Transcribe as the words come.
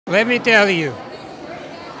Let me tell you,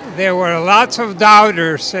 there were lots of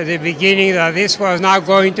doubters at the beginning that this was not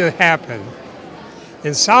going to happen.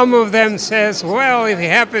 And some of them says, well, if it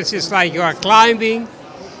happens, it's like you are climbing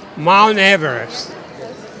Mount Everest.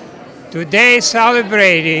 Today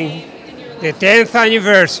celebrating the 10th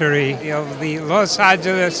anniversary of the Los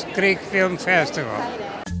Angeles Greek Film Festival.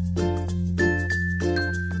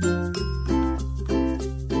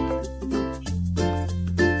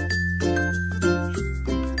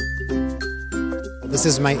 This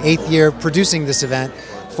is my 8th year producing this event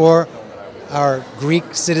for our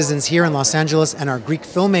Greek citizens here in Los Angeles and our Greek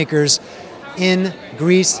filmmakers in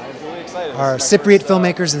Greece, our Cypriot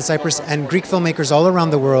filmmakers in Cyprus, and Greek filmmakers all around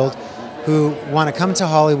the world who want to come to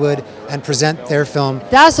Hollywood and present their film.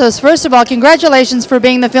 Tassos, first of all, congratulations for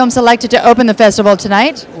being the film selected to open the festival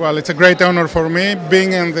tonight. Well, it's a great honor for me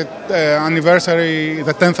being in the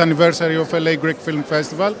the 10th anniversary of LA Greek Film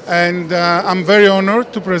Festival, and I'm very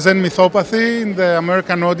honored to present Mythopathy in the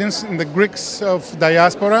American audience, in the Greeks of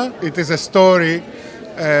diaspora. It is a story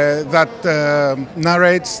that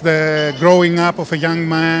narrates the growing up of a young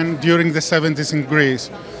man during the 70s in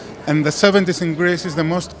Greece. And the 70s in Greece is the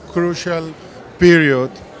most crucial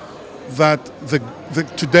period that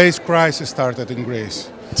today's crisis started in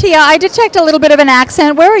Greece. Tia, I detect a little bit of an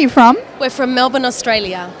accent. Where are you from? We're from Melbourne,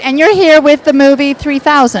 Australia. And you're here with the movie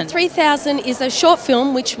 3000. 3000 is a short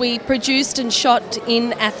film which we produced and shot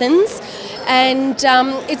in Athens. And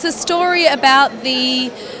it's a story about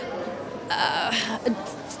the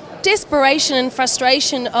desperation and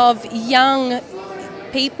frustration of young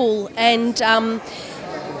people, and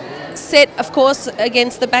set, of course,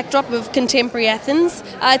 against the backdrop of contemporary Athens.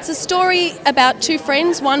 It's a story about two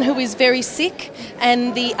friends, one who is very sick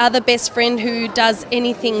and the other best friend who does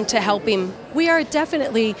anything to help him. We are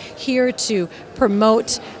definitely here to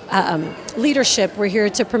promote leadership. We're here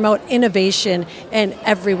to promote innovation in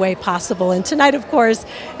every way possible. And tonight, of course,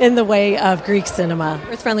 in the way of Greek cinema.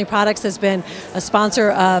 Earth Friendly Products has been a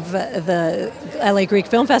sponsor of the LA Greek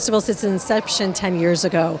Film Festival since its inception 10 years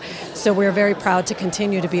ago. So we're very proud to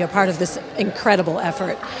continue to be a part of this incredible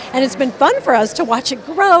effort. And it's been fun for us to watch it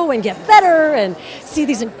grow and get better and see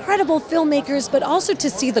these incredible filmmakers, but also to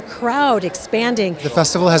see the crowd expanding. The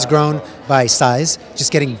festival has grown by size,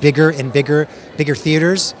 just getting bigger and bigger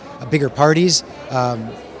theaters, bigger parties,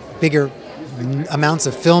 bigger amounts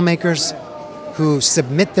of filmmakers who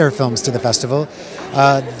submit their films to the festival.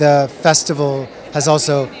 The festival has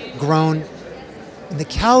also grown in the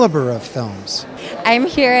caliber of films. I'm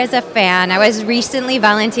here as a fan. I was recently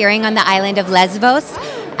volunteering on the island of Lesbos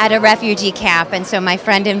at a refugee camp, and so my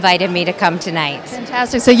friend invited me to come tonight.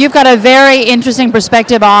 Fantastic. So you've got a very interesting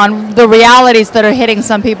perspective on the realities that are hitting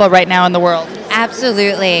some people right now in the world.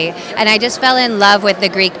 Absolutely. And I just fell in love with the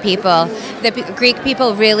Greek people. The Greek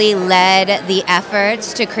people really led the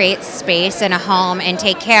efforts to create space and a home and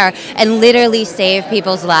take care and literally save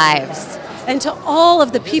people's lives. And to all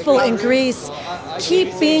of the people in Greece,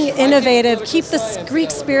 keep being innovative, keep the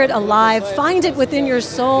Greek spirit alive, find it within your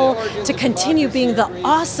soul to continue being the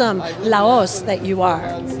awesome Laos that you are.